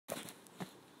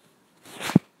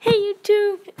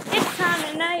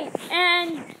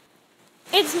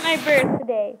It's my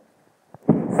birthday,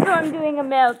 so I'm doing a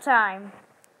mail time.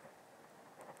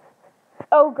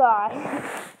 Oh God.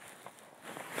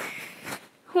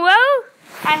 Well,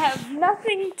 I have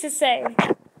nothing to say.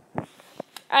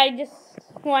 I just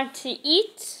want to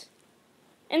eat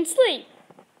and sleep.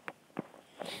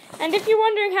 And if you're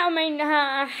wondering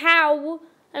how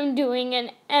I'm doing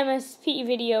an MSP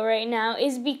video right now,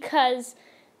 is because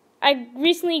I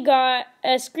recently got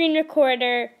a screen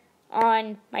recorder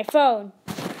on my phone.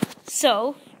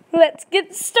 So, let's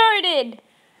get started.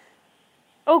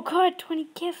 Oh God, 20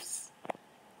 gifts.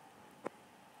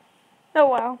 Oh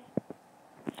wow.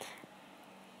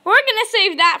 We're gonna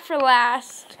save that for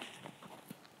last.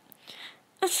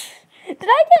 Did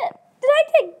I get,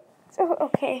 oh,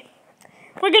 okay.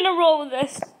 We're gonna roll with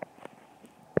this.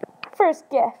 First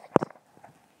gift.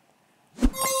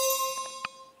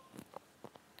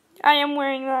 I am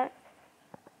wearing that.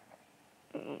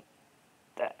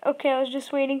 Okay, I was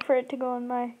just waiting for it to go on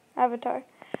my avatar.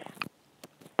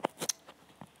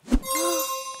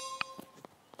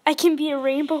 I can be a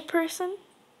rainbow person?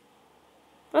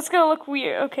 That's gonna look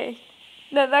weird. Okay.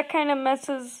 That kind of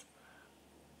messes.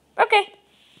 Okay.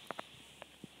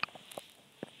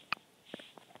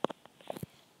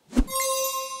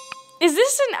 Is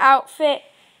this an outfit?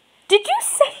 Did you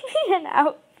send me an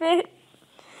outfit?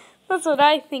 That's what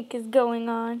I think is going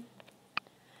on.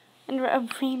 And a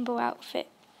rainbow outfit.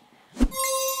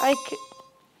 Like,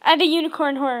 add a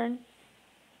unicorn horn.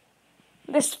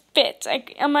 This fits.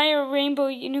 Am I a rainbow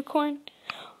unicorn?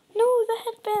 No, the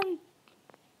headband.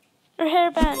 Or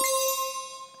hairband.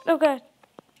 Oh God.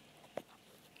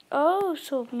 Oh,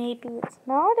 so maybe it's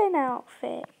not an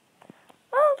outfit.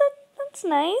 Oh, that's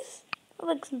nice. That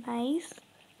looks nice.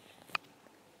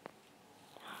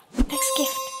 Next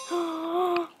gift.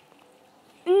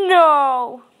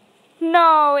 No.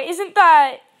 No, isn't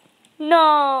that?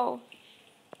 No.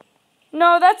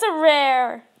 No, that's a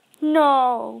rare.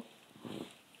 No.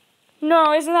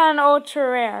 No, isn't that an ultra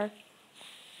rare?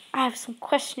 I have some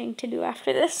questioning to do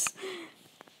after this.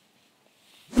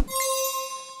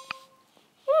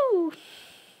 Woo.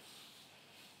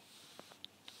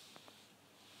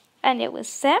 And it was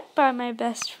sent by my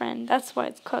best friend. That's why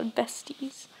it's called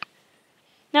Besties.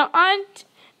 Now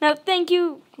thank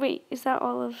you. Wait, is that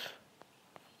all of?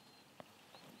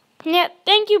 Yeah,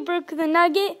 thank you, Brooke the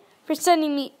Nugget, for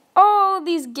sending me all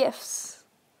these gifts.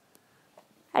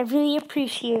 I really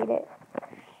appreciate it.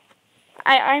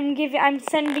 I'm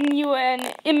sending you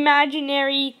an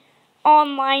imaginary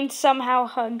online somehow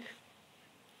hug.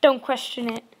 Don't question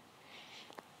it.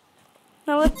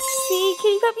 Now let's see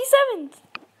Kitty Puppy 7s.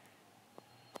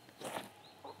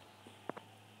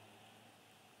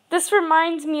 This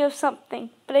reminds me of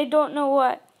something, but I don't know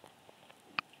what.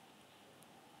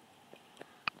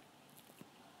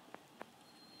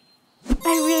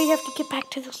 I really have to get back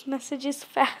to those messages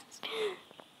fast.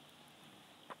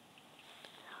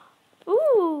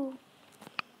 Ooh.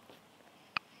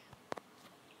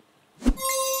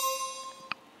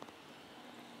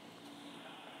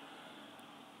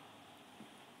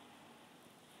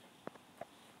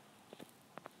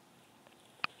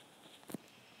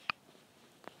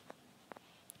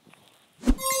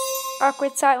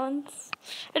 Awkward silence.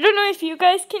 I don't know if you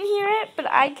guys can hear it, but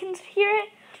I can hear it.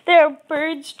 There are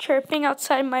birds chirping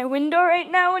outside my window right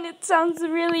now, and it sounds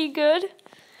really good.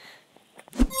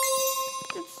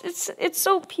 It's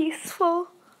so peaceful.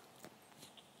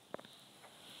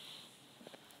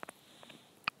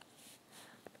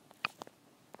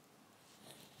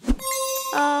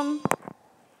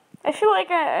 I feel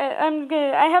like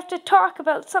I have to talk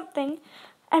about something.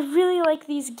 I really like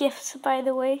these gifts, by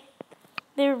the way.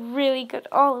 They're really good,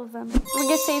 all of them. We're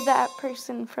gonna save that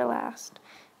person for last.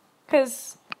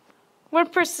 Because one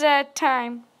person at a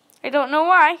time. I don't know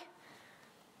why.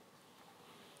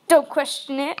 Don't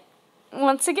question it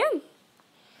once again.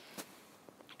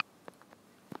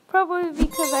 Probably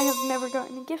because I have never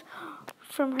gotten a gift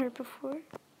from her before.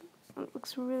 It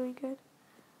looks really good.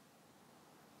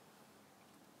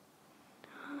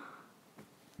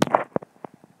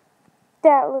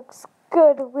 That looks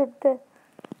good with the...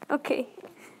 Okay.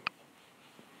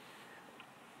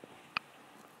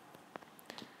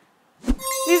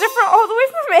 These are all the way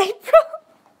from April.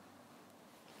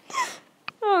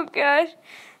 Oh gosh.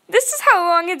 This is how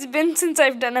long it's been since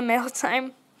I've done a mail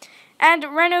time. And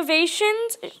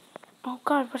renovations. Oh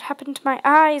God, what happened to my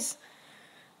eyes?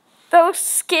 That looks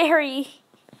scary.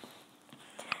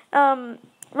 I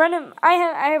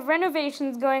have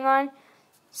renovations going on,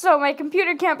 so my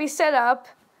computer can't be set up,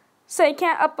 so I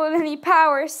can't upload any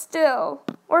power still,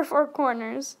 or four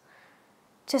corners.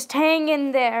 Just hang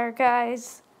in there,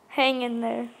 guys. Hang in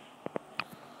there.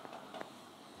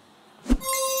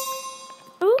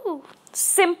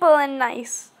 simple and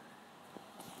nice.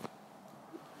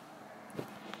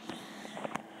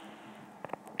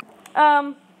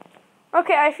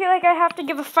 Okay, I feel like I have to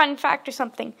give a fun fact or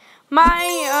something.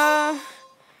 My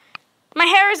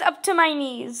hair is up to my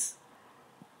knees.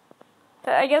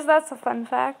 I guess that's a fun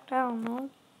fact. I don't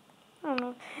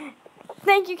know.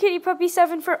 Thank you, Kitty Puppy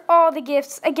 7, for all the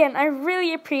gifts. Again, I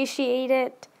really appreciate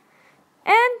it.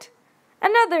 And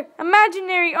another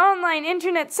imaginary online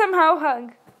internet somehow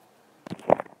hug.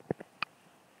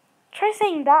 Try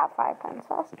saying that 5 times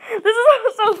fast. This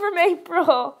is also from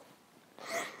April.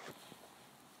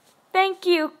 Thank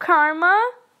you,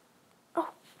 Karma. Oh.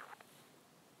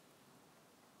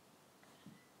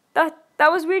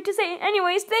 That was weird to say.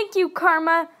 Anyways, thank you,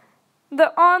 Karma.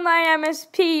 The online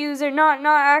MSP user, not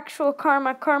actual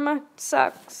Karma. Karma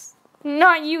sucks.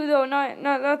 Not you, though.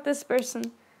 Not this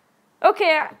person.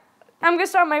 Okay, I'm going to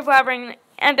stop my blabbering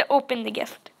and open the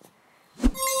gift.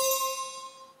 Thank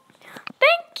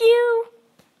you.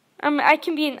 I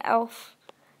can be an elf.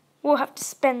 We'll have to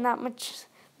spend that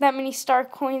many star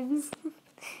coins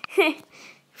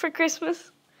for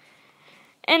Christmas.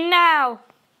 And now,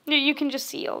 you can just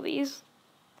see all these.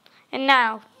 And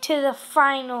now, to the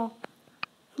final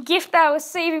gift that I was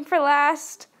saving for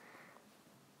last.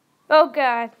 Oh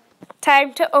God,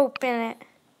 time to open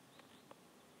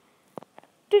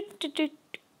it.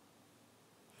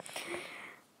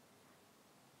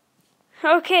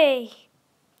 Okay,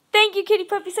 thank you, Kitty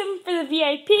Puppy 7, for the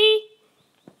VIP.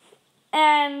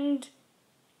 And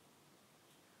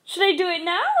should I do it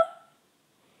now?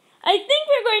 I think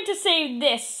we're going to save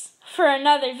this for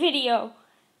another video,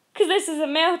 because this is a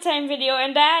mail time video,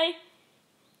 and I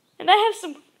have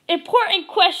some important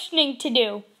questioning to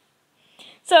do.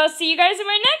 So I'll see you guys in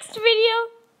my next video.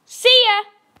 See ya!